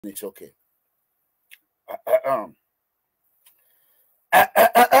It's okay.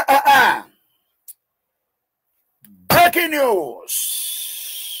 Breaking news.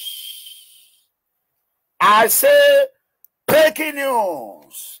 I say breaking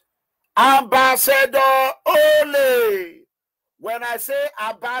news. Ambassador Ole. When I say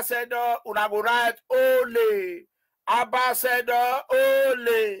ambassador, una go write Ole. Ambassador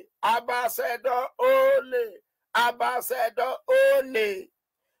Ole. Ambassador Ole. Ambassador Ole.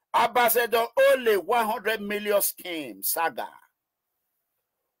 Ambassador Ole, 100 million scheme saga.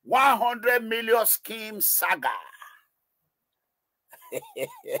 100 million scheme saga.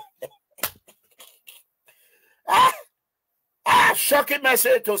 Shocking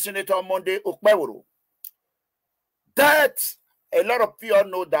message to Senator Monday Ukpewuru. That a lot of people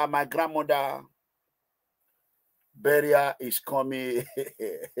know that my grandmother burial is coming.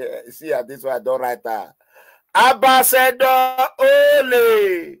 See, this one I don't write that. Ambassador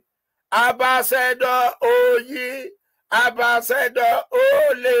Ole, Ambassador Oyi, Ambassador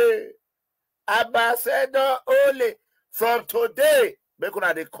Ole, Ambassador Ole. From today, make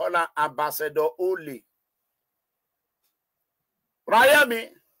una dey call her Ambassador Ole. Miami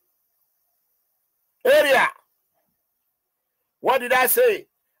area. What did I say?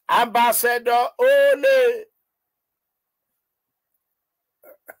 Ambassador Ole.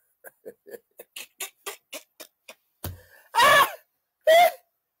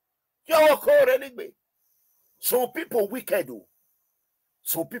 Some people wicked, though.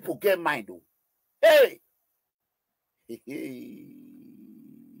 Some people get mind, though. Hey. Yeah.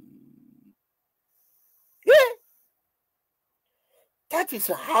 That is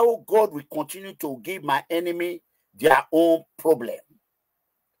how God will continue to give my enemy their own problem.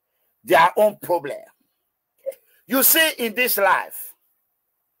 Their own problem. You see, in this life,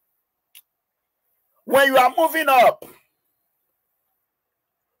 when you are moving up,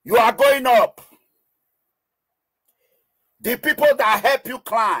 you are going up. The people that help you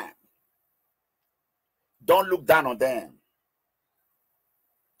climb, don't look down on them.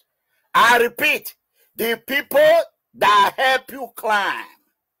 I repeat, the people that help you climb,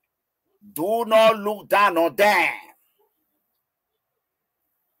 do not look down on them.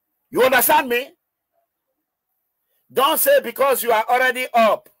 You understand me? Don't say because you are already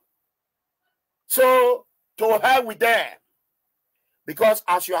up, so to hell with them. Because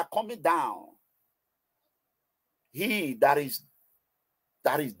as you are coming down, he that is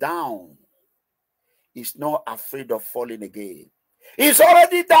down is not afraid of falling again. He's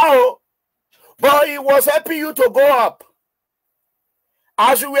already down, but he was helping you to go up.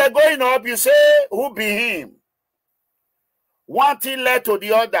 As you were going up, you say, who be him? One thing led to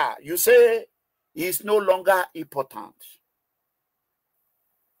the other. You say, he's no longer important.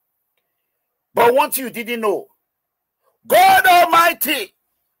 But once you didn't know, God Almighty,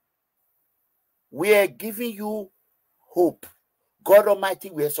 we are giving you hope. God Almighty,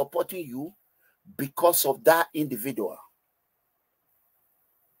 we are supporting you because of that individual.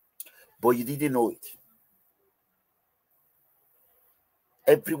 But you didn't know it.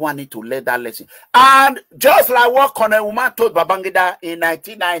 Everyone need to learn that lesson. And just like what Colonel Umar told Babangida in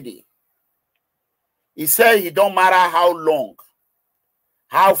 1990, he said, it don't matter how long,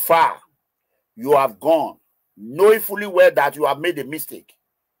 how far you have gone, knowing fully well that you have made a mistake.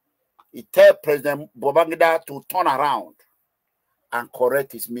 He tell President Babangida to turn around and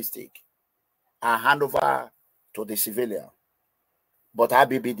correct his mistake and hand over to the civilian. But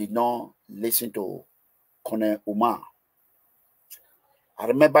Habibi did not listen to Colonel Umar. I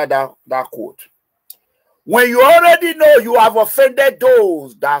remember that quote. When you already know you have offended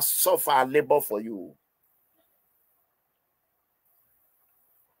those that suffer and labor for you,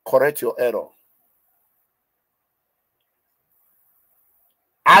 correct your error.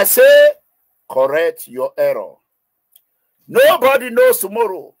 I say, correct your error. Nobody knows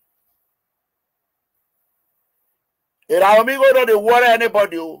tomorrow. Eranomigho don't worry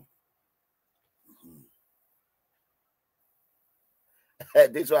anybody.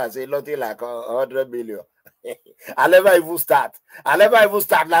 This one I say nothing like 100 million. I never even start. I never even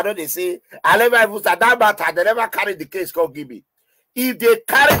start. Now don't they say I never even start. That matter, they never carry the case, can't give me. If they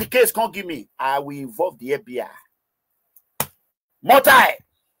carry the case, can't give me, I will involve the FBI. Multi.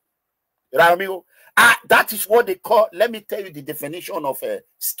 Eranomigho. That is what they call, let me tell you the definition of a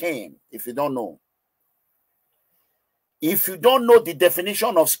scheme, if you don't know. If you don't know the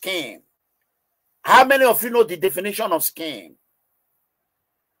definition of scheme, how many of you know the definition of scheme?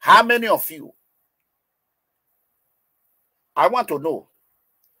 How many of you? I want to know.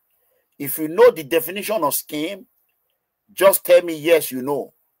 If you know the definition of scheme, just tell me yes, you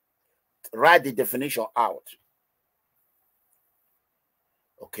know. Write the definition out.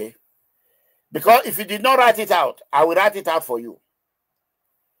 Okay? Because if you did not write it out, I will write it out for you.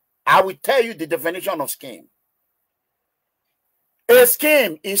 I will tell you the definition of scheme. A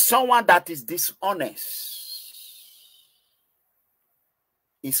scheme is someone that is dishonest.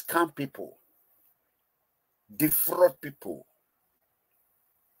 It scam people, defraud people.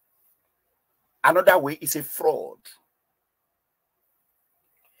 Another way is a fraud.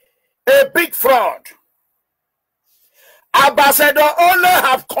 A big fraud. Ambassador only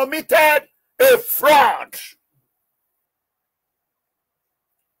have committed a fraud.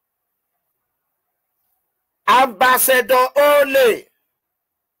 Ambassador only.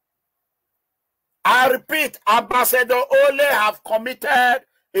 I repeat, Ambassador only have committed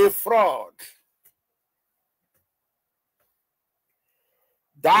a fraud.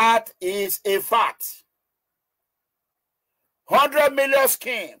 That is a fact. 100 million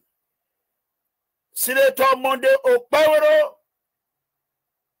scheme. Senator Monday Okpoworo,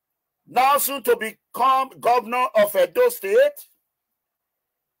 now soon to become governor of Edo State.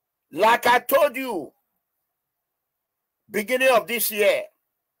 Like I told you, beginning of this year,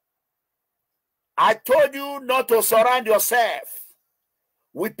 I told you not to surround yourself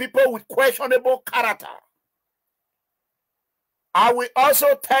with people with questionable character. I will also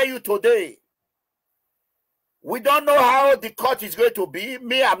tell you today, we don't know how the court is going to be.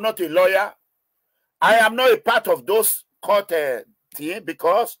 Me, I'm not a lawyer. I am not a part of those court team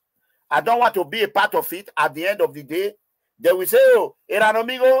because I don't want to be a part of it. At the end of the day, they will say, oh,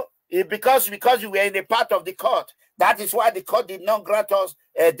 Eranomigho, because you were in a part of the court. That is why the court did not grant us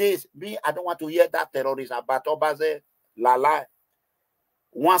this. Me, I don't want to hear that terrorist about Obaze, Lala.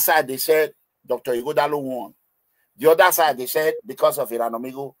 One side, they said, Dr. Ighodalo won. The other side, they said, because of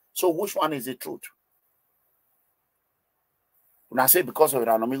Eranomigho. So which one is the truth? When I say because of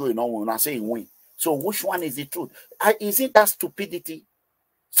Eranomigho, you know, when I say he win. So which one is the truth? Isn't that stupidity?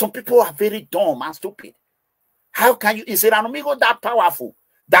 Some people are very dumb and stupid. How can you? Is Eranomigho that powerful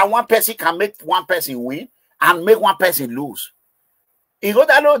that one person can make one person win and make one person lose?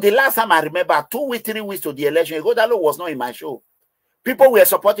 Ighodalo, the last time I remember, 2 weeks, 3 weeks to the election, Ighodalo was not in my show. People were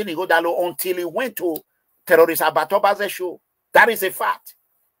supporting Ighodalo until he went to terrorist Abatoba's show. That is a fact.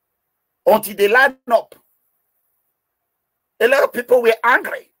 Until they lined up, a lot of people were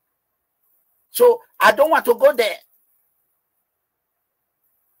angry. So I don't want to go there.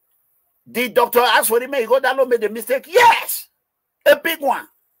 Did Dr. Aswarime Ighodalo made a mistake? Yes, a big one.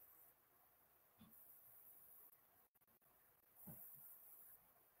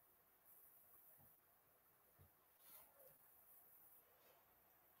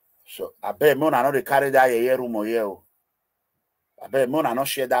 So I bet Mona not carry that a room or year. I bet Mona not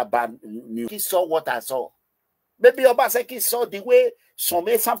share that bad news. He saw what I saw. Maybe Obaseki saw the way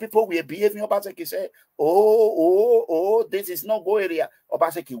some people were behaving. Obaseki said, oh, this is not go area.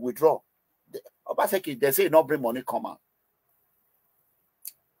 Obaseki withdraw. Obaseki, they say not bring money come out.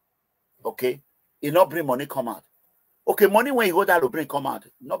 Okay? It not bring money come out. Okay, money when you go there to bring come out.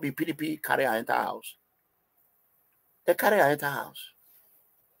 Not be PDP carry her enter house. They carry her enter house.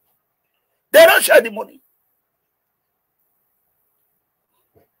 They don't share the money.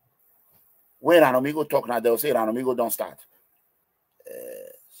 When Eranomigho talk now, they'll say Eranomigho don't start.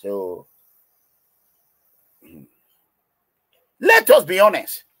 So let us be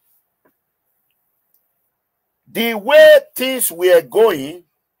honest. The way things were going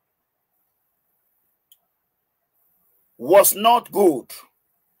was not good.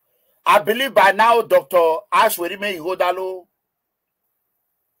 I believe by now, Dr. Aswarime Ighodalo,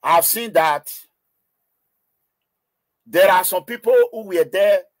 I've seen that there are some people who were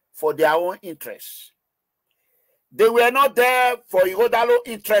there for their own interests. They were not there for Ighodalo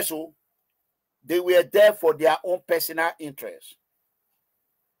interest. They were there for their own personal interest.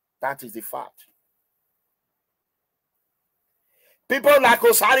 That is the fact. People like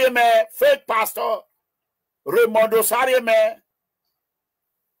Osagie, fake pastor, Raymond Osagie,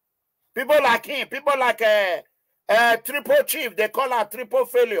 people like him, people like triple chief, they call her triple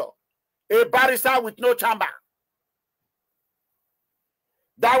failure, a barrister with no chamber.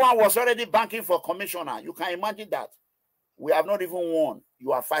 That one was already banking for commissioner. You can imagine that. We have not even won.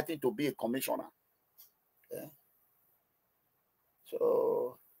 You are fighting to be a commissioner. Yeah.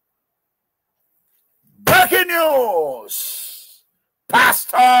 So, breaking news.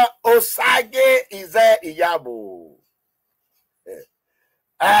 Pastor Osagie is there, Iyabo.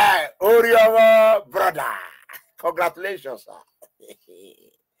 Oriomo brother. Congratulations, sir.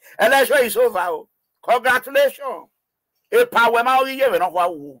 Election is over. Congratulations. A power ma we no kwa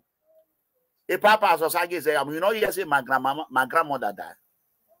wu. A papa Osagie say, you know, you say my grandmother died.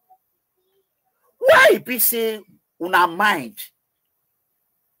 Why be say una mind?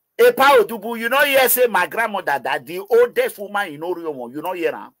 Power Dubu, you know, yes, say my grandmother that the oldest woman in Oriomo, you know,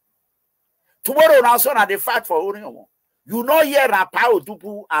 here now. Tomorrow, now, son, they fight for Oriomo. You know, here now, Power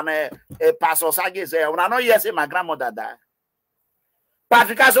Dubu and Pastor Osagie say, when I know, yes, say my grandmother that.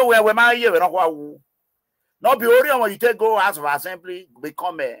 Patrick, so where my year, we don't want not be Oriomo, you take go House of Assembly,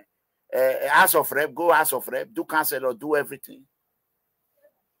 become a House of Rep, go House of Rep, do council, do everything.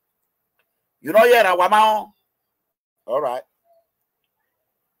 You know, here now, Wamao. All right.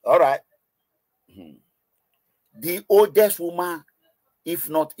 All right. The oldest woman, if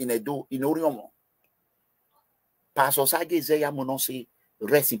not in Edo, in Oriomo. Pastor Osagie Zeya will not say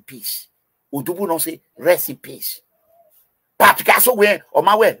rest in peace. Udubu not say rest in peace. Patrick way on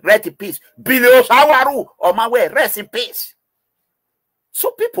my way, rest in peace. Bilios Hawaru on my way, rest in peace. So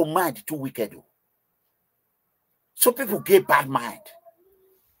people mind too wicked. So people get bad mind.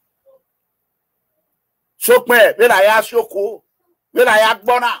 So when I ask you, when I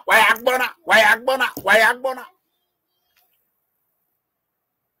agbona, why agbona, why agbona, why agbona.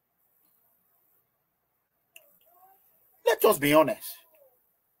 Let us be honest.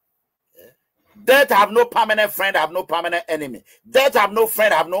 Death have no permanent friend, have no permanent enemy. Death have no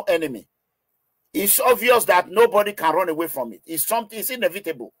friend, have no enemy. It's obvious that nobody can run away from it. It's something, it's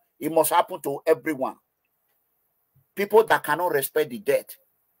inevitable. It must happen to everyone. People that cannot respect the death.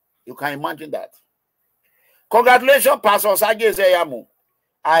 You can imagine that. Congratulations, Pastor Osagie Zeyamu.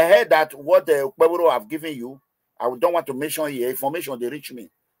 I heard that what the Wotowoto have given you, I don't want to mention here, information they reach me.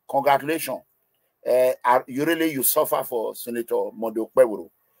 Congratulations. You suffer for Senator Wotowoto.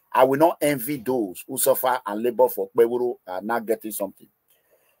 I will not envy those who suffer and labor for Wotowoto and not getting something.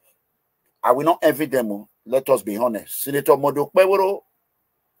 I will not envy them. Let us be honest. Senator Wotowoto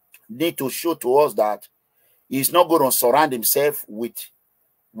need to show to us that he's not going to surround himself with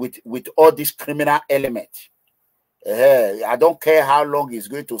all these criminal elements. I don't care how long he's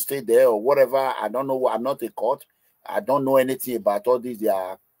going to stay there or whatever. I don't know. I'm not a court. I don't know anything about all these. They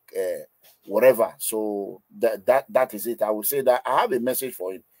are whatever. So that is it. I will say that I have a message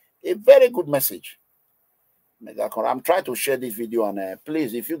for him. A very good message. I'm trying to share this video, and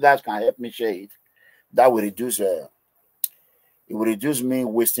please, if you guys can help me share it, that will reduce. It will reduce me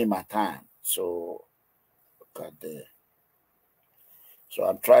wasting my time. So look at there. So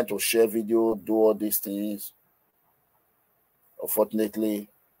I'm trying to share video, do all these things. Unfortunately,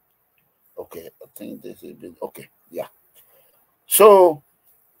 okay, I think this is okay. Yeah. So,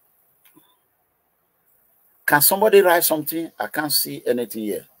 can somebody write something? I can't see anything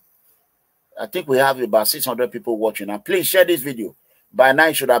here. I think we have about 600 people watching. And please share this video. By now,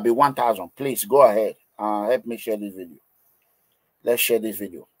 it should have been 1,000. Please go ahead. Help me share this video. Let's share this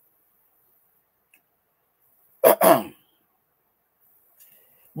video.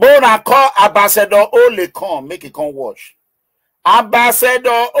 Bona call Ambassador Ole come, make it come watch.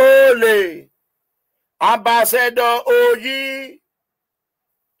 Ambassador Ole, Ambassador Oyi,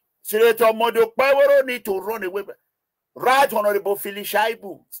 Senator Wotowoto need to run away. Right, Honorable Philip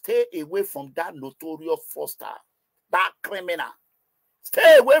Shaibu, stay away from that notorious foster, that criminal.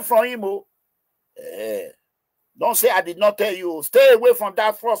 Stay away from him. Oh. Don't say I did not tell you. Stay away from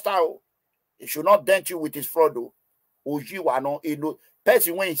that foster. Oh. He should not dent you with his fraud. Oji wano eno.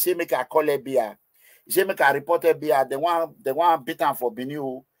 Person when he say make a call beer. He say make a report beer. They want beaten for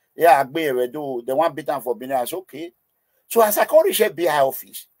Binu. Yeah, the one beaten for Binu. I said okay. So as I call the BI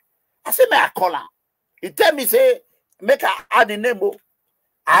office, I say make a call. He tell me say make a add the name.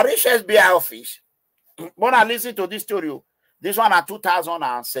 I reach SBI office. When I listen to this story, this one at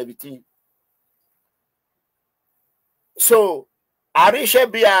 2017. So I reach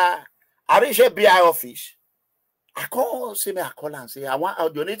SBI office. I call, say me, I call and say, I want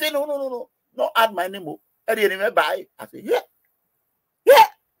out your name. He say, no, not add my name. I didn't even buy. I say, yeah.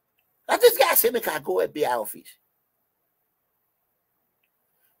 And this guy say, make I go FBI office.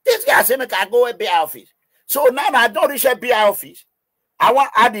 This guy say, make I go FBI office. So now I don't reach FBI office. I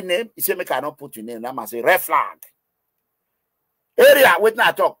want add the name. He say, make I not put your name. Now I say, red flag. Area, wait now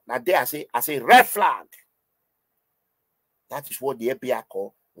I talk. Now there I say, red flag. That is what the FBI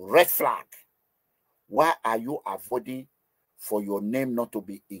call red flag. Why are you avoiding for your name not to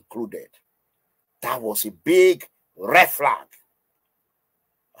be included? That was a big red flag.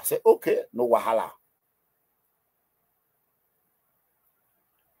 I said, okay, no wahala.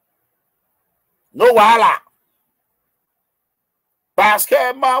 No wahala.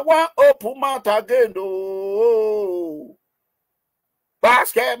 Basket ma wa open mouth again. No.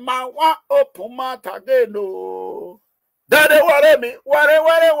 Basket ma wa open mouth again. No. They worry me. Worry.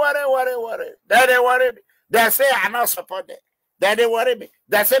 They worry me. They say I not support them. They worry me.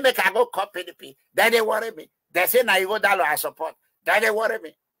 They say make I go copy the P. They worry me. They say na you go dollar I support. They worry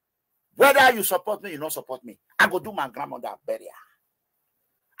me. Whether you support me, you don't support me. I go do my grandmother burial.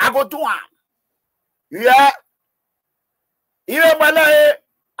 I go do one. Yeah. Even when I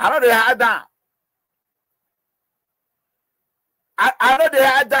know they had that. I know they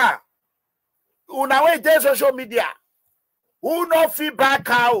had that. Una way dey social media. Who no feedback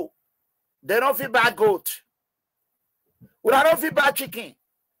cow? They don't feedback goat. Una don't feedback chicken.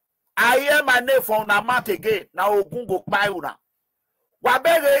 I hear my name from una mouth again. Now Ogun go buy una.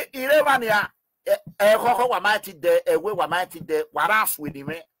 Wabere irevania koko wamati de ewe wamati de waras with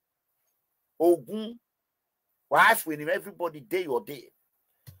him. Ogun waras with him everybody day or day.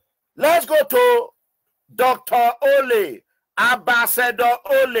 Let's go to Dr. Ole, Ambassador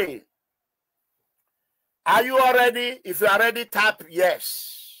Ole. Are you already? If you are ready, tap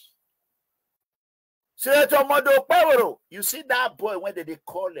yes. Senator Modo Power, you see that boy when they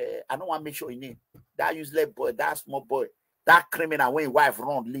call I don't want to make sure his name. That useless boy, that small boy, that criminal when his wife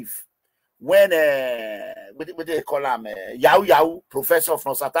run leave. When what they call him Yahoo Yahoo professor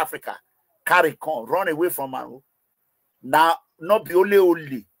from South Africa, carry con run away from him. Now not be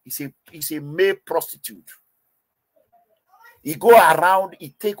only. He's a male prostitute. He go around, he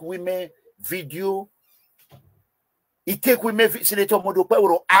take women video. He take women. Senator Modo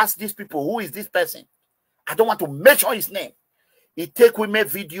Power ask these people, who is this person? I don't want to mention his name. He take women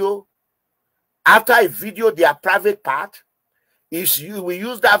video. After a video their private part, we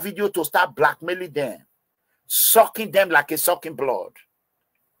use that video to start blackmailing them, sucking them like a sucking blood.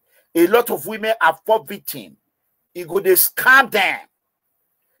 A lot of women are for victim. He go they scam them.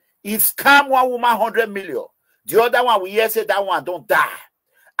 He scam one woman 100 million. The other one we hear say that one don't die.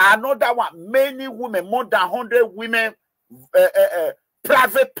 Another one, many women, more than 100 women,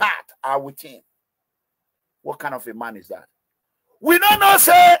 private part are with him. What kind of a man is that? We don't know,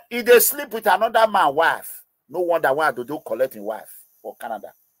 say, if they sleep with another man's wife. No wonder why they do collecting wife for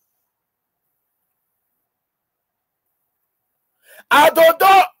Canada. I don't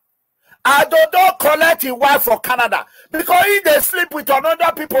collect his wife for Canada. Because if they sleep with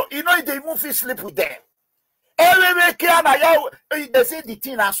another people, you know, they even sleep with them. They say the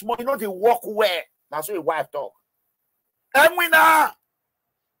thing is small, you know, they walk well. That's what your wife talk. And we now.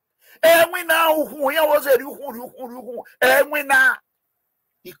 And we now,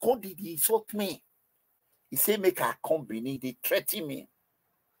 he called it, he insult me. He said, make a company, they threaten me.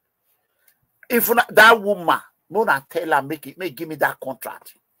 If not, that woman, no, not tell her, give me that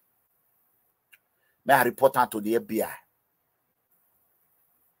contract. May I report her to the FBI.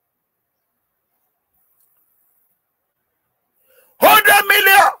 $100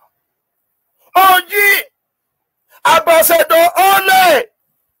 million. Osagie, Ambassador Ole.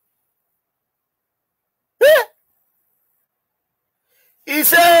 He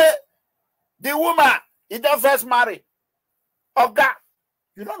said, the woman, he don't first marry. Oh God,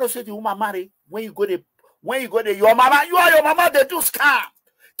 you don't know say the woman marry when you go there, your mama, you are your mama, they do scam.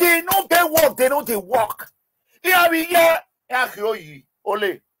 They know they work, they know they work. Here we here,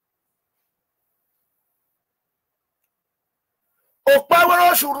 Ole.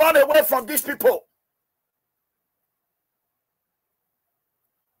 Okpawero should run away from these people.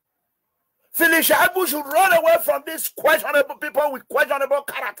 Felicia Abu should run away from these questionable people with questionable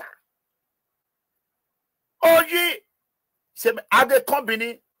character. Osagie, say, are they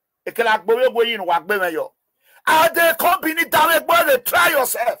company? Are they company? Try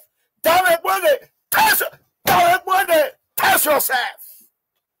yourself. Test yourself.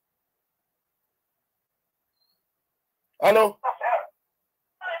 Hello?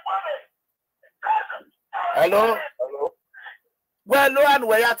 Hello? Hello? Well, lower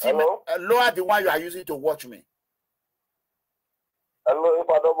the one you are using to watch me. Hello,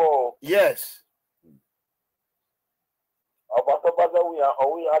 Ipadobo. Yes. We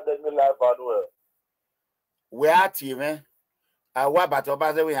had the live anywhere. Where at you, man? What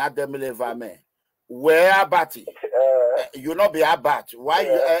about we had the live, where about it? You not be about. Why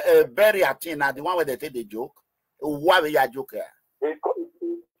you bury a thing at the one where they take the joke? Why we are joking?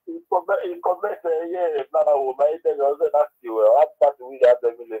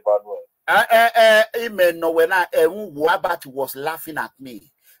 Wabat was laughing at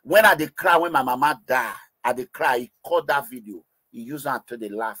me when I cry when my mama died. I cry. He caught that video. He used that to they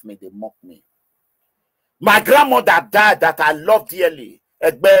laugh me, they mock me. My grandmother died that I love dearly.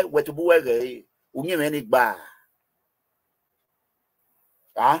 Huh?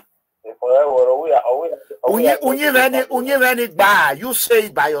 You say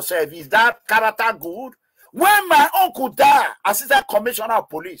it by yourself. Is that character good? When my uncle died, assistant commissioner of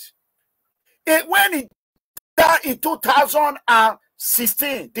police, when he died in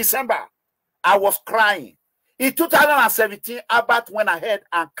 2016, December, I was crying. In 2017, Albert went ahead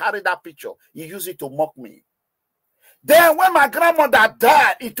and carried that picture. He used it to mock me. Then when my grandmother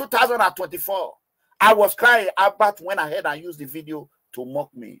died in 2024, I was crying. Albert went ahead and used the video to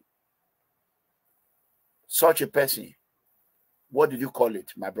mock me. Such a person. What did you call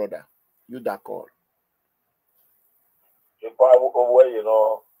it, my brother? You that call. If I walk away, you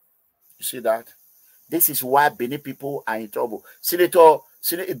know. You see that? This is why Benin people are in trouble.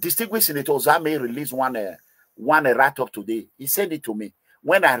 Distinguished Senator Zame released one write-up today. He sent it to me.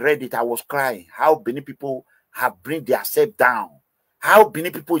 When I read it, I was crying. How Benin people have bring themselves down. How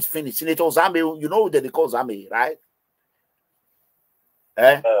Benin people is finished. Senator Zame, you know that they call Zame, right?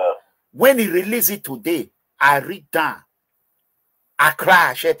 When he released it today, I read down. I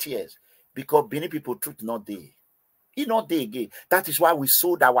cry, I shed tears. Because Benin people truth not there. He not there again. That is why we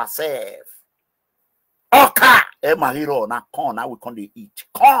sold ourselves. Okay, my hero, now corn, now we can't eat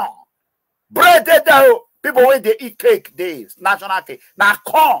corn. Bread, people when they eat cake days, national cake. Now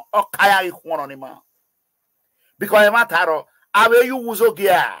corn, okay, I eat one on him. Because I'm not I will you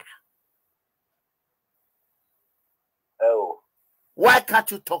Wotowoto. Oh. Why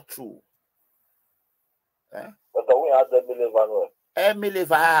can't you talk true? But we have the million.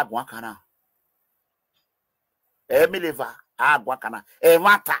 Emiliva Guacana. Emiliva Guacana.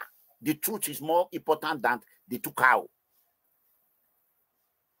 Matter. The truth is more important than the two cow.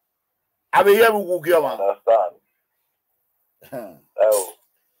 I will hear you give understand. Oh.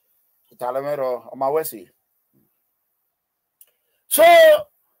 Talamero on my way. So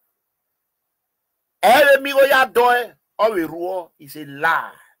Eranomigho ya doe or we rule is a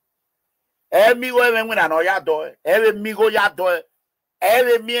lie. Eranomigho even when I know ya doe, Eranomigho ya doe,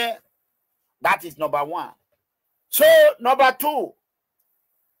 Eranomigho, that is number one. So number two.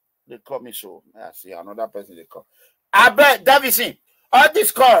 They call me so. I see another person they call. I bet Davison. On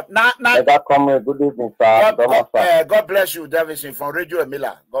this call. Now, good evening, sir. God bless you, Davison, from Radio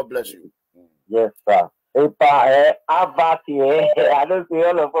Miller. God bless you. Yes, sir. I don't see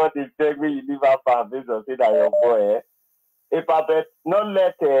all of us take me you leave up and business say that your boy. If I bet not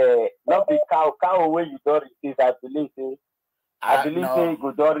be cow away you don't receive, I believe say you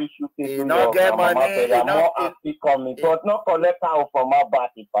don't reach you to not get money. You more happy coming, but not collect cow from my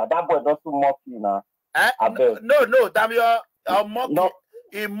back. That boy doesn't mock you now. No, damn you.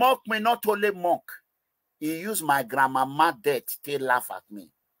 He mock me, not only mock. He used my grandmama death to laugh at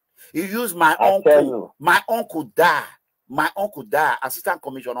me. He used my uncle. My uncle died. My uncle died. Assistant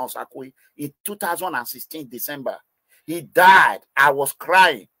Commissioner Osagie in 2016 December. He died. I was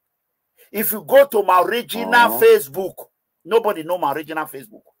crying. If you go to my original Facebook, nobody know my original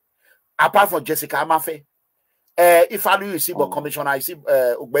Facebook. Apart from Jessica Amafe. If I you see commissioner, I see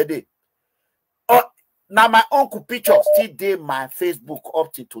Ugbede. Now my uncle picture still there my Facebook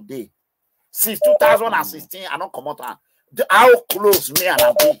up to today. Since 2016, I don't come out. How close me and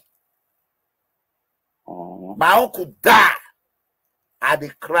I be. My uncle died. I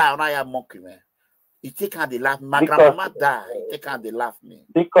dey cry and I am mocking me. He take out the laugh. My grandma died. He take out the laugh me.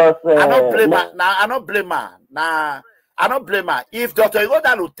 Because I don't blame her. Now I don't blame her. Now I don't blame her. If Dr.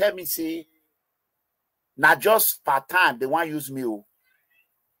 Igoda will tell me say, now just part time they want use me.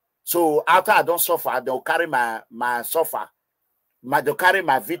 So after I don't suffer, they'll carry my suffer. They'll carry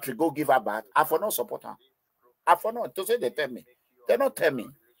my victory, go give her back. I for not support her. I for not to say they tell me. They don't tell me.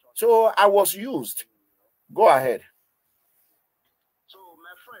 So I was used. Go ahead. So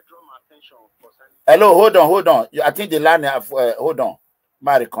my friend draw my attention for hello, hold on. I think the line have hold on.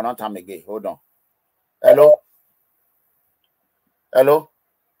 Mary cannot time again. Hold on. Hello.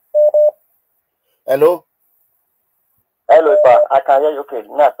 Hello, sir. I can hear you. Okay,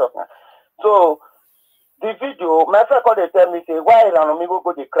 now stop now. So the video, my friend called they tell me say why Eranomigho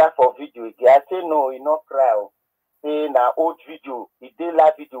go dey cry for video again. I say no, he not cry. Say na old video, he did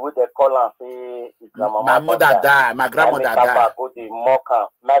live video with the call and say his grandma. My mother died, my grandmother died. Go dey mock am.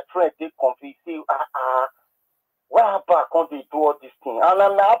 My friend dey confused. Say why Abba can't they do all this thing? And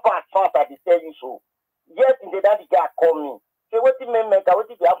I'm Abba chance I tell you so. Yes, in the daddy guy call me. Say what the men make, what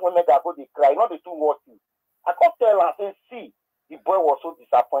did the happen make I go dey cry? Not the two words. I can't tell her say see. The boy was so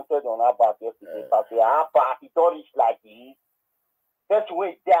disappointed on Abba yesterday. But say Abba, he don't reach like this. That's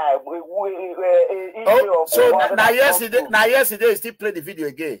way die. So now yesterday he still play the video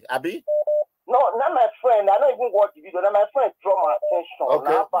again, Abi? No, not my friend. I don't even watch the video. Now my friend draw my attention.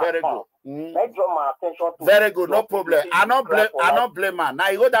 Okay, very good. I draw my attention to very good, no problem. I not blame man. Now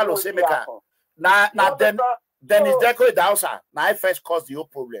you go down to say Now then is Deco in the house. Now I first caused the whole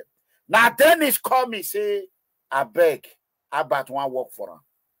problem. Now Dennis call me say, I beg, about one work for him.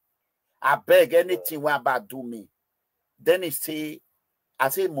 I beg anything when about do me. Then he say, I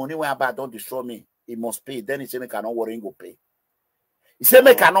say money when about don't destroy me. he must pay. Then he said, make I not worry, he go pay. He said,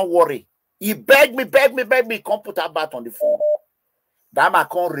 make I not worry. He begged me, can't put that bat on the phone. That I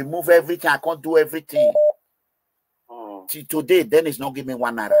can't remove everything, I can't do everything. Till today, then he's not giving me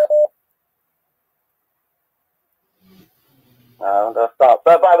 1 naira. I understand.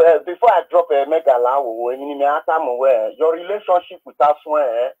 But before I drop a mega your relationship with that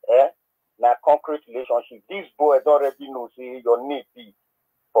one, na concrete relationship. This boy already knows your need be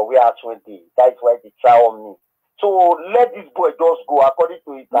for we are 20. That's why they try on me. So let this boy just go according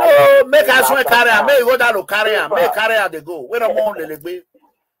to it. No, make us one carry him. Make you go down to carry him. Make carry him they go. We don't want to let me.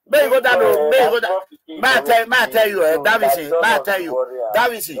 May go down to. May go down. May I tell you, Davison. May I tell you,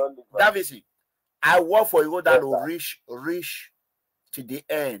 Davison. I work for you go down to reach to the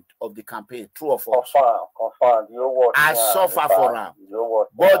end of the campaign. True or false? Confirm. I suffer for him.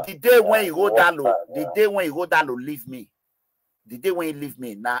 But the day when you go down, the day when you go down to leave me, the day when you leave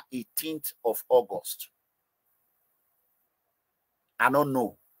me, now 18th of August. I don't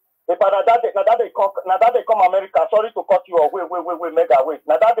know. Now that they come America. Sorry to cut you off. Wait, mega wait.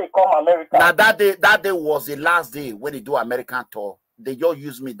 Now that they come America. Now that day was the last day when they do American tour. They just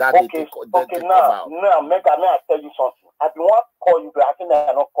use me that day to now, mega, may I tell you something? I don't want to call you, but I think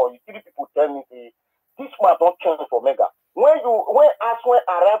I not call you. 3 people tell me this man don't change for mega. When Aswen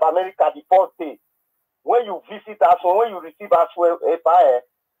arrive America the first day, when you visit Aswen, when you receive Aswen,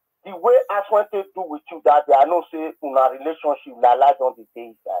 the way Aswen take do with you that day, I know say in a relationship like on the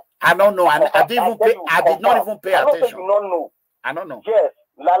day. I don't know. I did not even pay attention. I don't think you don't know. I don't know. Yes,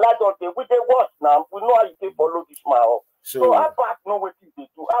 Lala don't they we they watch now. We know how you take follow this man up. So how about know what they do?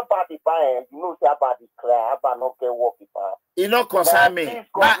 How about the buy? You know, say about the cry, how about not get work if you know, concern me.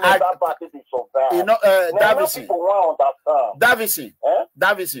 Davison,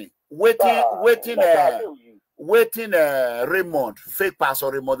 waiting, Raymond, fake pass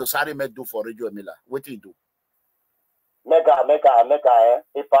or Raymond, sorry, me do for Radio Miller. What do you do? Mega,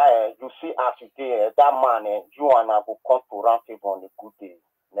 if you see as you say, that man, you and I will come to round table on a good day,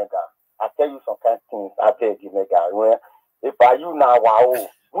 mega. I tell you some kind of things, I tell you, mega. If I you now, wow.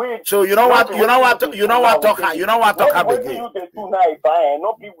 So you know what talk again. You they do now, if I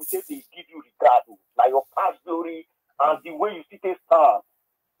no people say they give you regard, like your past glory and the way you see they stand.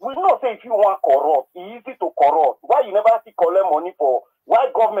 We not say if you want corrupt, it's easy to corrupt. Why you never see collect money for?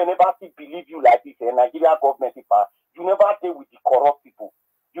 Why government never see believe you like this? Nigeria government, you never deal with the corrupt people.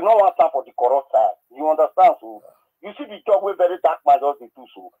 You don't want time for the corrupt side. You understand? So you see the job where very dark man does they do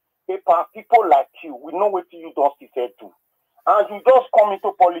so. If people like you, we know what you don't see fair to. And you just come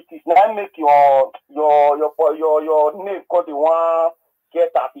into politics now, make your name called the one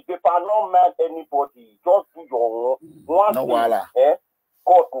get at the paper, not mad anybody. Just do your own one no thing. Wahala.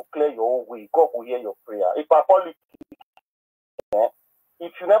 God will clear your own way. God will hear your prayer. If a politics,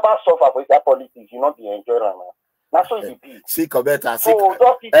 if you never suffer with that politics, you not be enjoying it. That's what it be. See, Kobeta, see.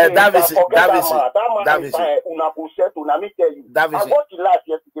 Davison. I Davison. watched the live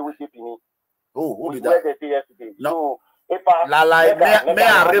yesterday with Tiffany. Oh, who did that? Yesterday. No. So, if me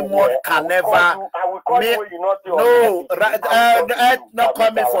and Raymond can never. Not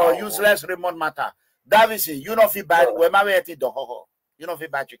coming for useless Raymond matter. Davison, you know if you buy when my way to ho. You know if you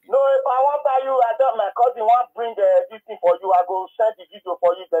buy chicken. No, if I want buy you, I don't. My cousin want bring this thing for you. I go send the video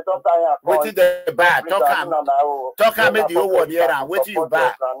for you. They don't buy it. What did they buy? Talk and make the whole world here and what you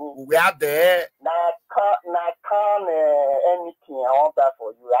buy. We are there. Can't anything. I want that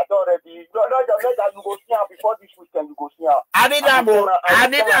for you. I don't already. No, you go see her before this weekend. You go see her. I need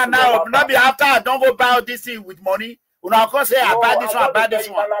that now. Not be after I don't go buy this thing with money. Una come say I buy this one, I buy this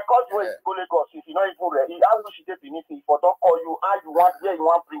one. And I can't wait to go Lagos if you not even ready. I wish you did anything for don't call you how you want, where you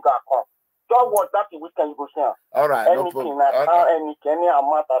want bring her come. Don't watch that the weekend you go see her. All right, anything, no problem. Any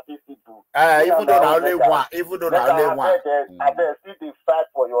amount of people do. Even though I only one, I bet still they fight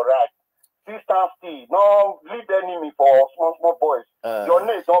for your right. Still, no lead enemy for small boys. Your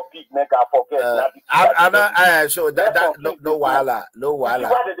name is not big, mega forget. So that no Wahala. Why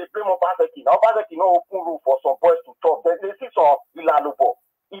did they play more Osagie? Osagie no open room for some boys to talk. They see some Ilalubo.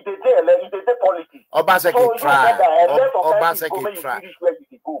 If they dey politics. Osagie try. Osagie try.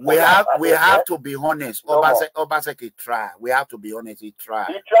 We have to be honest. Osagie try. We have to be honest. He try.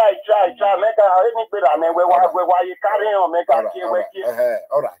 He try. Mega, why you carry on? Mega,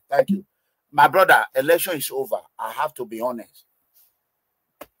 all right. Thank you. My brother, election is over. I have to be honest.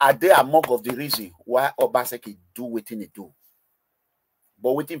 Are they among of the reason why Osagie do what he do?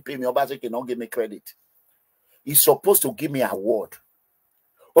 But waiting pay me, Osagie not give me credit. He's supposed to give me an award.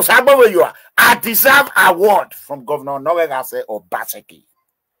 Osagie, where you are, I deserve award from Governor Norwega say Osagie.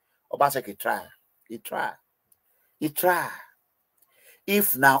 Osagie try. He try.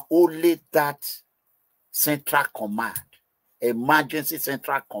 If now only that Central Command. Emergency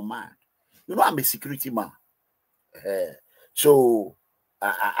Central Command. You know, I'm a security man. So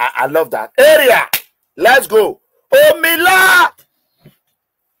I love that. Area. Let's go. Omila.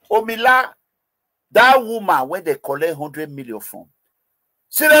 Omila. That woman, when they collect 100 million from.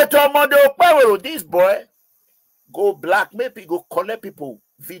 Senator Monday, this boy go black, maybe go collect people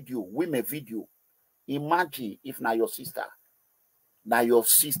video, women video. Imagine if now your sister, now your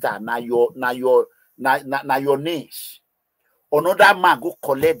niece. Another man go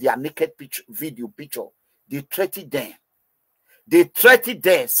collect their naked picture, video picture. They threaten them. They threaten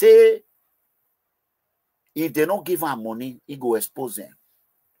them. Say, if they don't give them money, he go expose them.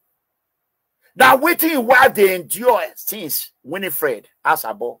 Now, waiting while they endure since Winifred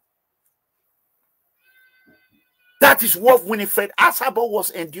Asabo. That is what Winifred Asabo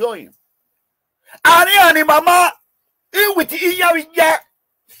was enduring. Ani mama, with iya.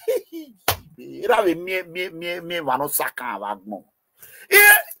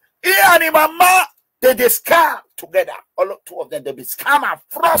 Mama, they scam together. All two of them, they be scam and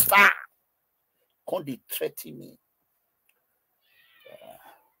froster. Can't they threaten me?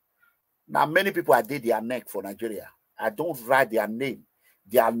 Now, many people are dead their neck for Nigeria. I don't write their name,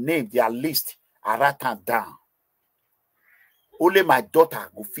 their list. I write them down. Only my daughter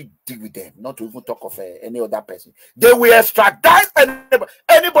will deal with them, not to even talk of any other person. They will extradite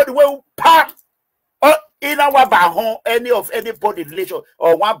anybody will pass in our home, anybody relation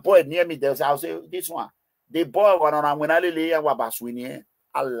or one boy near me. I'll say this one. The boy when I lay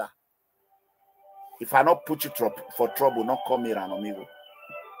Allah. If I not put you for trouble, not come here Eranomigho.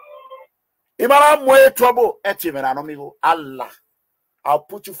 If I not more trouble, Eranomigho, Allah, I'll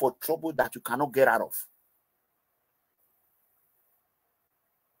put you for trouble that you cannot get out of.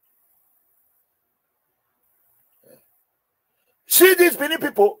 See these many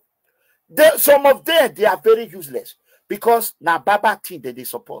people, some of them, they are very useless because now Baba team that they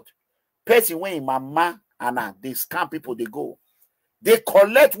support. Person when mama and they scam people, they go. They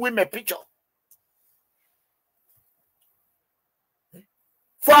collect women picture.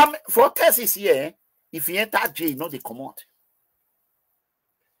 For Texas here, if you enter jail, you know they come out.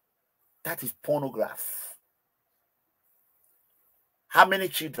 That is pornography. How many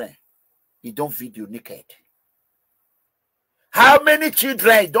children you don't video naked? How many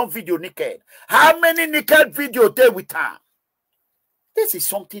children don't video naked? How many naked video there with time? This is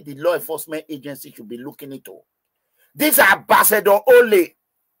something the law enforcement agency should be looking into. This ambassador only.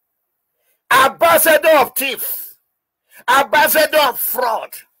 Ambassador of thief. Ambassador of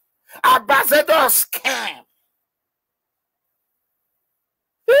fraud. Ambassador of scam.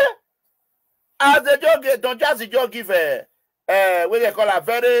 Yeah. As the judge, don't just give what they call a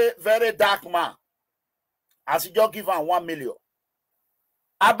very, very dark man. As you just give him 1 million.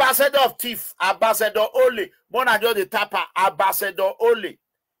 Ambassador of thief, ambassador only. One I just the tapper, ambassador only.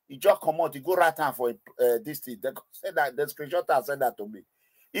 He just come out, he go right hand for this thing. They said that the screenshot said that to me.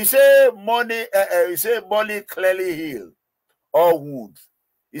 He say money, clearly heal all wounds.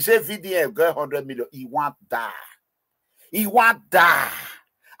 He say VDM get 100 million. He want die. He want die.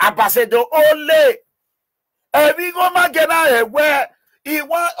 Ambassador only. Every go man get out where he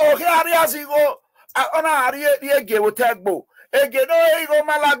want okay areas he go.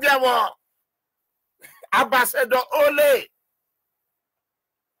 Ambassador Ole.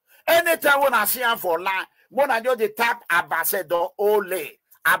 Anytime when I see him for line, when I just the tap Ambassador Ole.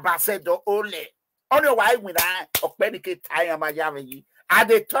 Ambassador Ole. Only why when I communicate time my having and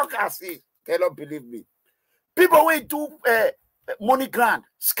they talk as if cannot believe me. People will do money grant,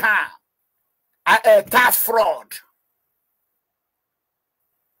 scam, tax fraud,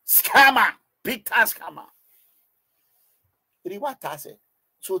 scammer. Big time scammer.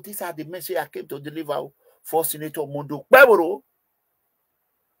 So these are the message I came to deliver for Senator Mondo Kweboro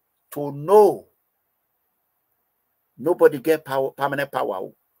to know nobody get power, permanent power.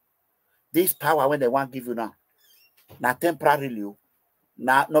 This power when they want to give you now temporarily,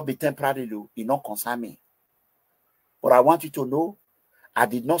 not be temporarily, it not concern me. But I want you to know I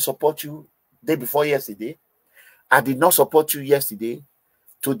did not support you day before yesterday. I did not support you yesterday.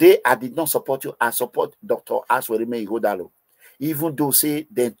 Today, I did not support you. I support Dr. Aswerime Ighodalo. Even though say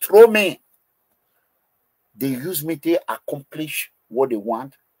they throw me, they use me to accomplish what they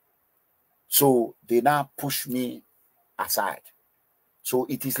want. So they now push me aside. So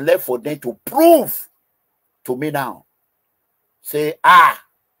it is left for them to prove to me now. Say,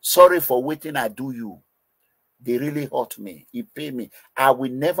 sorry for waiting I do you. They really hurt me. He pay me. I will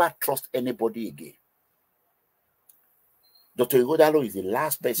never trust anybody again. Dr. Ighodalo is the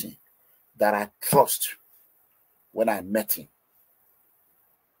last person that I trust when I met him.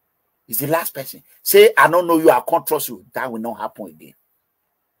 He's the last person. Say, I don't know you, I can't trust you. That will not happen again.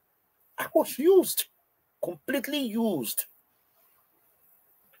 I was used. Completely used.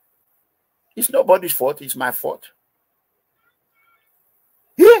 It's nobody's fault. It's my fault.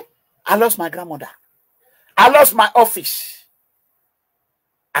 Yeah. I lost my grandmother. I lost my office.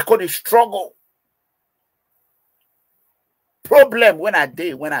 I couldn't struggle. Problem when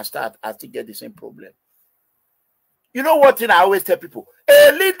I start, I still get the same problem. You know what thing I always tell people?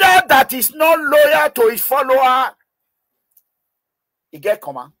 A leader that is not loyal to his follower, he get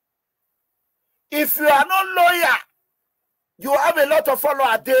command. If you are not loyal, you have a lot of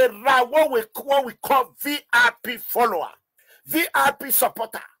followers. They are what we call VIP follower, VIP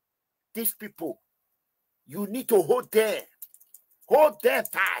supporter. These people, you need to hold them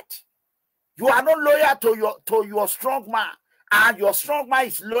tight. You are not loyal to your strong man, and your strong man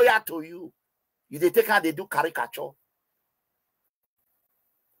is loyal to you. You they take and they do caricature.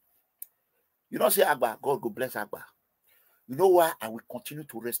 You don't say Agba, God go bless Agba. You know why? I will continue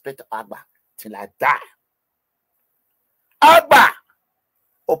to respect Agba till I die. Agba,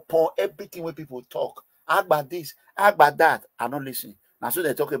 upon everything when people talk, Agba this, Agba that, I don't listen. Now so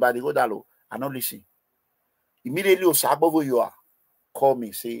they talk about the Godalo, I don't listen. Immediately, Osagie, you are call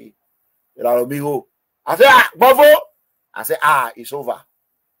me, say, Eranomigho. I say, Bovo. I say, it's over.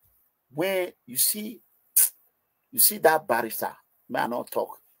 When you see that barrister, may I not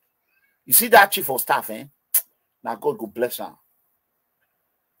talk. You see that chief of staff, Now God go bless her.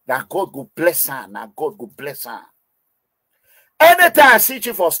 Now God go bless her. Now God go bless her. Anytime I see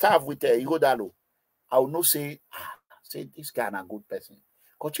chief of staff with Igodalo, I will not say this guy is a good person.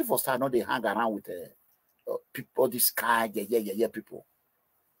 Because chief of staff, know they hang around with people, this guy, people.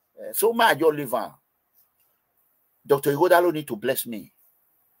 So my your liver. Dr. Igodalo need to bless me.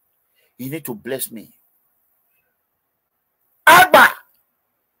 He need to bless me.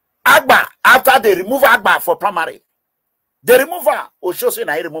 Agba, after they remove Agba for primary, they remove her. Oshosi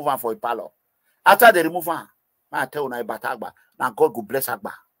na he remove her for a parlor. After they remove her, I tell you about Agba. Now God go bless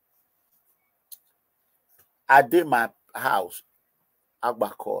Agba. I did my house.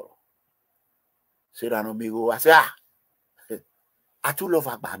 Agba call. Say Eranomigho. I say, I too love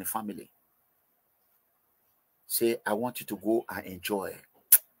Agba and the family. Say, I want you to go and enjoy.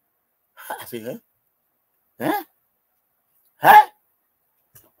 I say,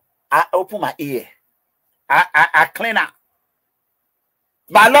 I open my ear. I clean up.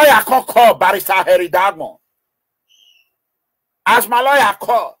 My lawyer can't call Barrister Harry Dagmon. As my lawyer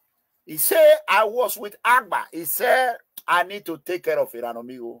called, he said, I was with Agba. He said, I need to take care of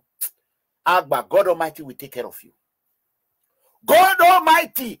Eranomigho. Agba, God Almighty will take care of you. God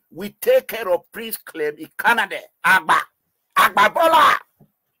Almighty will take care of Prince Clem in Canada. Agba. Agba Bola.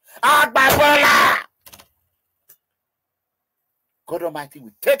 Agba Bola. God Almighty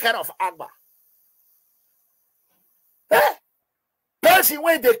will take care of Agba. Person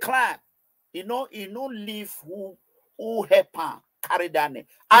when they climb, he no leave who help him carry that name.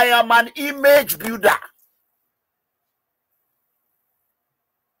 I am an image builder.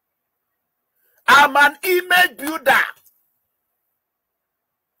 I'm an image builder.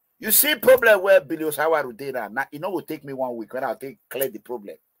 You see problem where Billy Osawaru did that. Now, it will take me 1 week when I'll clear the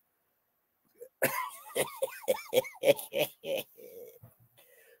problem.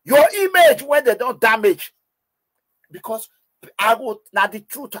 Your image when they don't damage. Because I will now the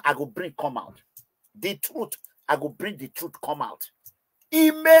truth I will bring come out. The truth I will bring the truth come out.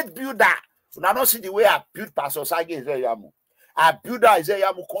 Image builder. Now don't see the way I build Pastor Osagie Izeyamu. I build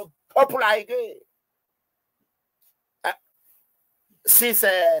Izeyamu popular again. Since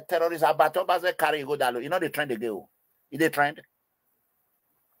terrorists are battle carry go down, you know the trend again. Is the trend?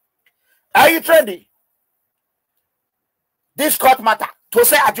 Are you trendy? This court matter. To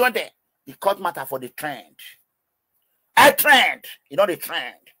say I joined there. The court matter for the trend. A trend. You know the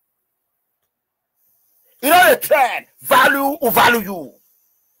trend. You know the trend. Value or value you.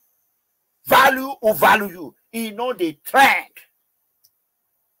 Value or value you. You know the trend.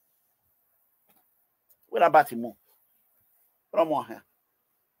 What about him? What more here?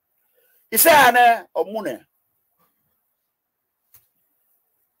 He said,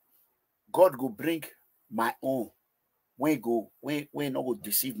 God go bring my own. When not go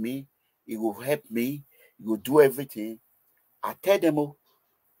deceive me, he will help me, he will do everything. I tell them,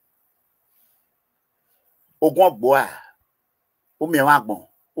 Ogon boy, Umiwagbon,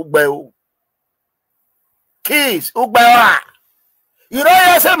 Ugbe, kids, Ugbe. You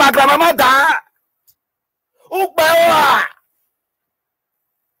know, you say my grandmama died. Ugbe.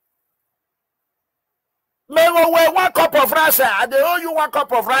 May we wear 1 cup of rice. I they owe you 1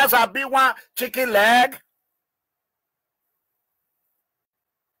 cup of rice. I be 1 chicken leg.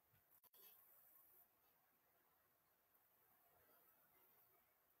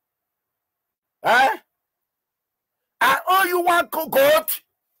 want goat?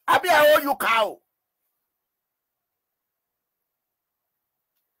 I be I owe you cow.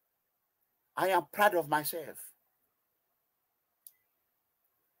 I am proud of myself.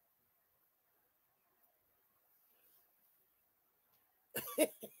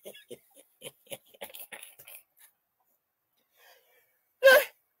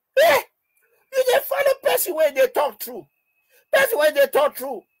 You just follow person when they talk true. Person when they talk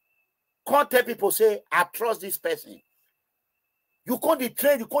true. Can't tell people say, I trust this person. You can't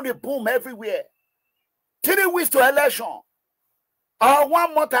trade, you can't boom everywhere. 3 weeks to election. Or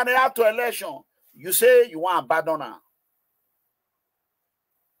 1 month and a half to election. You say you want to abandon her.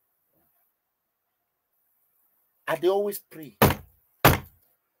 And they always pray.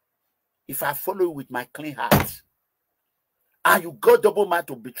 If I follow you with my clean heart, and you go double mind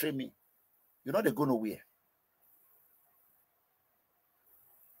to betray me, you know they go nowhere.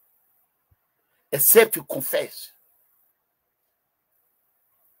 Except you confess.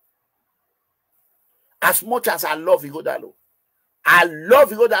 As much as I love Igodalo, I love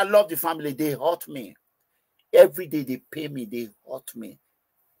Igodalo, I love the family, they hurt me. Every day they pay me, they hurt me.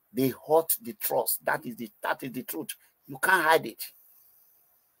 They hurt the trust. That is the truth. You can't hide it.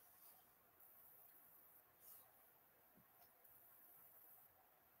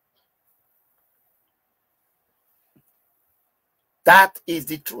 That is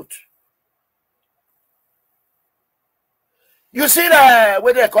the truth. You see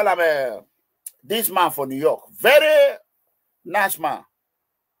what they call him, this man from New York. Very nice man.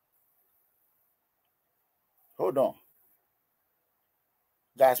 Hold on.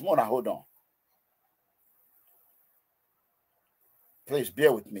 Guys, Mona, hold on. Please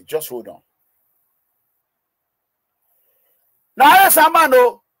bear with me. Just hold on. Now, yes,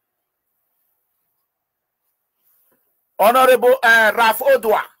 Amano. Honorable Raf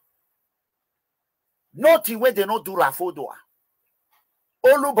Odwa. Nothing when they don't do Raf Odwa.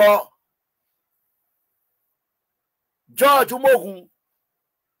 Olubo. George Umogun.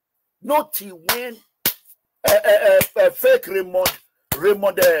 Nothing when fake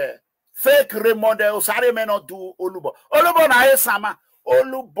fake Raymond Osagie may not do Olubo. Olubo na esama.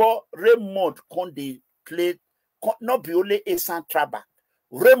 Olubo Raymond Conde play not be only a San Traba.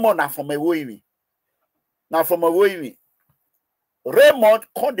 Raymond na from a way. Now from a way. Raymond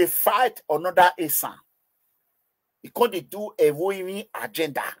Conde fight another Esan. He couldn't do a way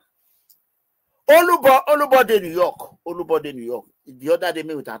agenda. Olubo de New York. Olubo de New York. The other day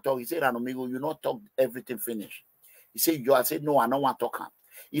me with a talk, he said, Eranomigho, you not talk everything finished. He said, you I said, no, I don't want to talk.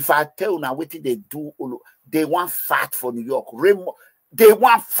 If I tell now what they do, they want fight for New York. They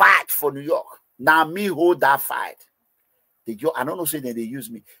want fight for New York. Now me hold that fight. I don't know say that they use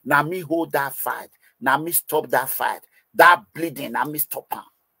me. Now me hold that fight. Now me stop that fight. That bleeding, now me stop her.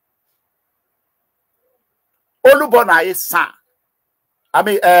 Olubo na Esan. I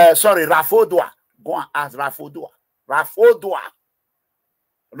mean, sorry, Rafodwa. Go and ask Rafodwa. Rafodwa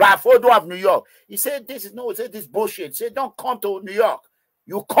of New York. He said, this is no, he said this bullshit. He said, don't come to New York.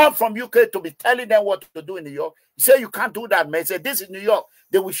 You come from UK to be telling them what to do in New York. He said, you can't do that, man. He said, this is New York.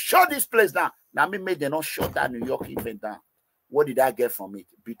 They will shut this place down. Now, me made them not shut that New York event down. What did I get from it?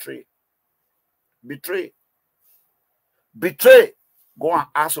 Betray. Betray. Betray. Go and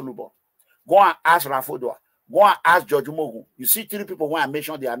ask Olubo. Go and ask Rafodwa. Go and ask George Umogun. You see 3 people when I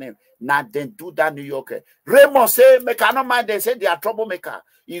mention their name. Now then do that New Yorker. Raymond say, make I not mind, they say they are troublemaker.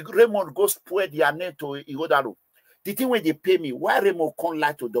 Raymond go spoil their name to Igodalo. The thing when they pay me, why Raymond can't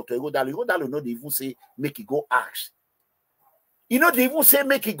lie to Dr. Igodalo? Igodalo no, they even say, make it go ask. You know, they even say,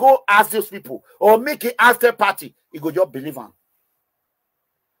 make it go ask those people. Or make it ask their party. He go just believe them.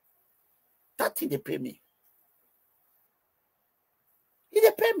 That thing they pay me.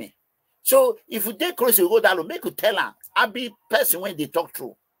 They pay me. So if you take close, you go down, make you tell her. I be person when they talk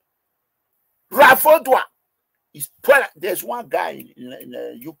through. Rafodwa is spoiler. There's one guy in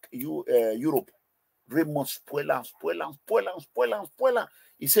Europe. Raymond spoiler.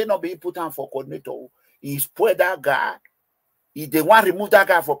 He said not be put on for coordinator. He spoiled that guy. If they want to remove that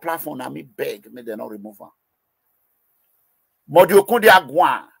guy for platform, I mean beg, may they not remove him. Modio Kundi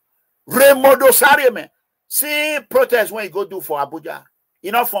Agwan. Raymond Osagie me. See protest when you go do for Abuja.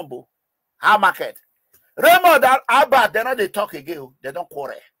 You know fumble. How market? Raymond Abba, they know they talk again. They don't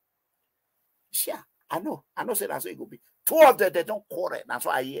quarrel. Yeah, I know. Say that's what it will be. 2 of them, they don't quarrel. That's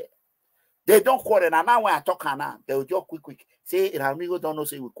what I hear. They don't quarrel. And now when I talk now, they will just quick. Say, Eranomigho don't know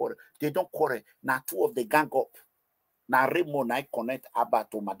say we quarrel. They don't quarrel. Now 2 of the gang up. Now Raymond I connect Abba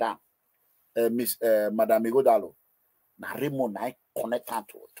to Madame. Madame Igodalo. Now Raymond I connect her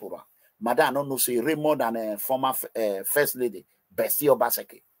to her. Madame don't know say Raymond and former first lady, Bessie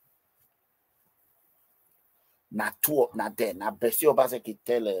Obaseki. na two na there na Bessie Obaseki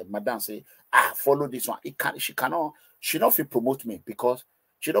tell madam say follow this one. She cannot fit promote me because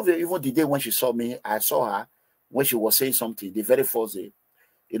she don't even the day when she saw me, I saw her when she was saying something the very first day.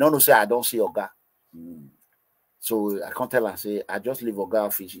 You know, say I don't see Oga. So I can't tell her, say I just leave Oga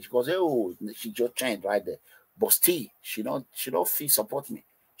office. She goes, oh, she just changed right there. But still, she don't feel support me.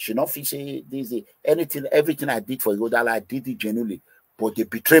 She don't feel say this anything, everything I did for Igodala, I did it genuinely. But they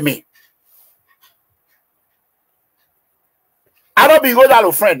betray me. I don't be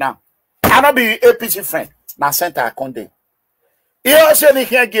Igodala friend now. I don't be APC friend. Now center I condemn. They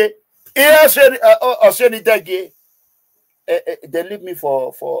leave me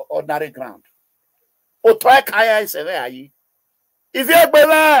for ordinary ground. If you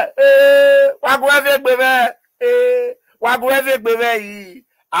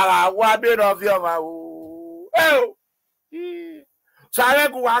so I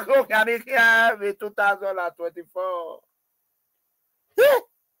go 2024.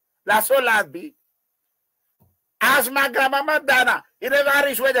 That's all I be. As my grandmama Dana, you never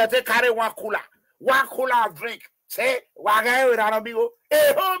reach where they take carry one cooler of drink. Say, Waga with Eranomigho.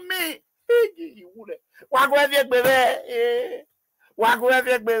 Hey, homie. You would. Wagwevik bebe.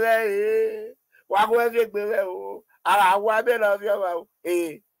 Wagwevik bebe. Wagwevik bebe. I love you.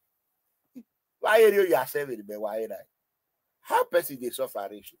 Hey. Why are you yourself in the why? How person they suffer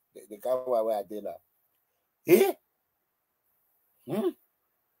rich? They come where they love. Eh?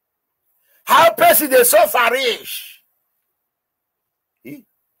 How person they suffer rich?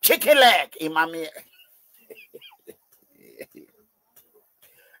 Chicken leg in my meal.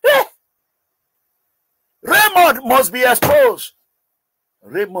 Raymond must be exposed.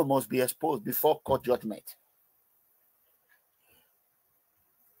 Raymond must be exposed before court judgment.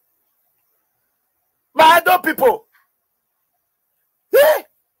 My other people,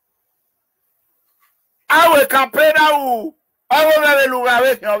 I will campaign now. I will never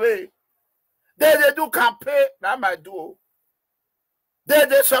look away. They do campaign. That might do.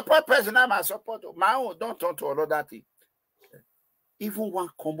 They support person. I might support. My own don't turn to another thing. Even one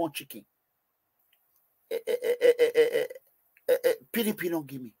common chicken. PDP don't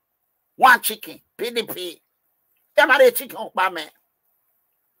give me one chicken. PDP. They might a chicken by me.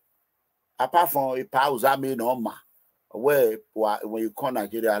 Apart from a pause, I mean, no ma. Where when you call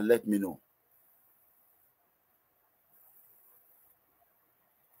Nigeria, let me know.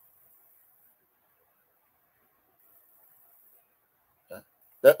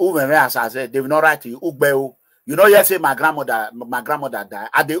 The woman, as I said, they will not write to you. Ugbeo. You know, you say my grandmother died.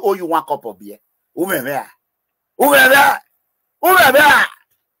 I they owe you 1 cup of beer. Woman,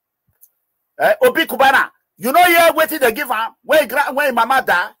 Obi Kubana. You know, you're waiting to give her when mama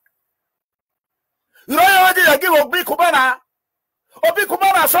died. You know, you're waiting to give Obi Kubana. Obi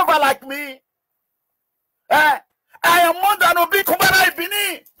Kubana suffer like me. I am more than Obi Kubana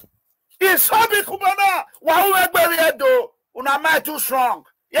Ibini. It's Obi Kubana. Why we do? Una man too strong.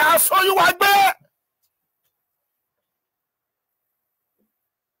 Yeah, I saw you like that.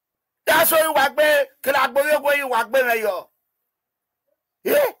 That's why you walk back. Can I go where you walk back?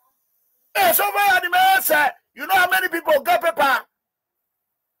 Yeah. Hey, so far, the man said, you know how many people get paper?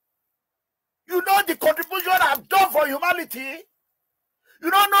 You know the contribution I've done for humanity?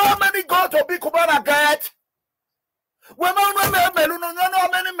 You don't know how many go to be Kubana get? We don't know how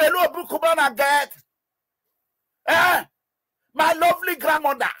many Melu be Kubana get? My lovely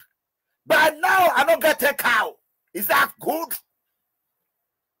grandmother. But now I don't get a cow. Is that good?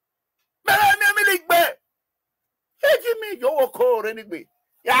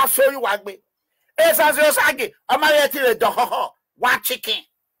 Yeah, I'll show you what me. It's as Osagie. I'm married to the one chicken.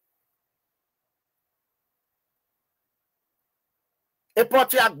 A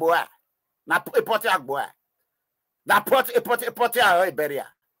potty agboa. Na a potty agboa. Na pot a potty a beria.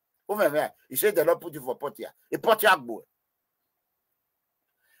 Over there. He said they don't put you for potty. A potty agboa.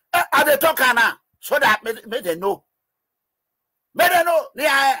 Are they talking now? So that may they know. May they know.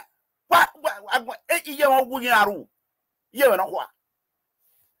 Yeah. What? You know what?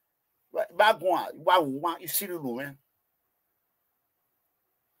 Back one, you see the room.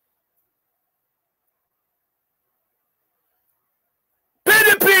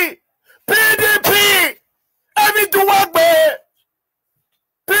 PDP, every do work, babe.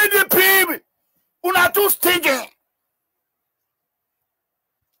 PDP, una too stingy.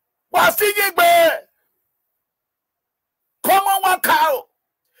 What stingy, babe? Come on, one cow,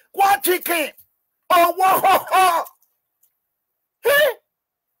 one chicken, or one ho.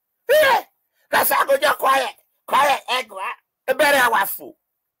 Hey, that's how go just quiet, egg, a better hour fool.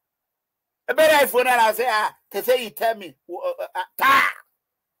 A better phone, and I say, to say you tell me, ta.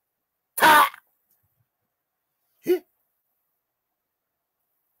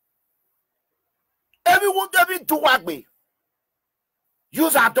 David do Wagbe.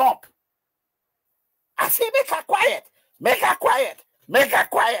 Use her dump. I say, make her quiet. Make her quiet. Make her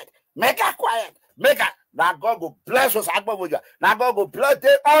quiet. Make her quiet. Make her. Now God will bless us. Now God will bless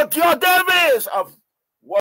the Audio Davis of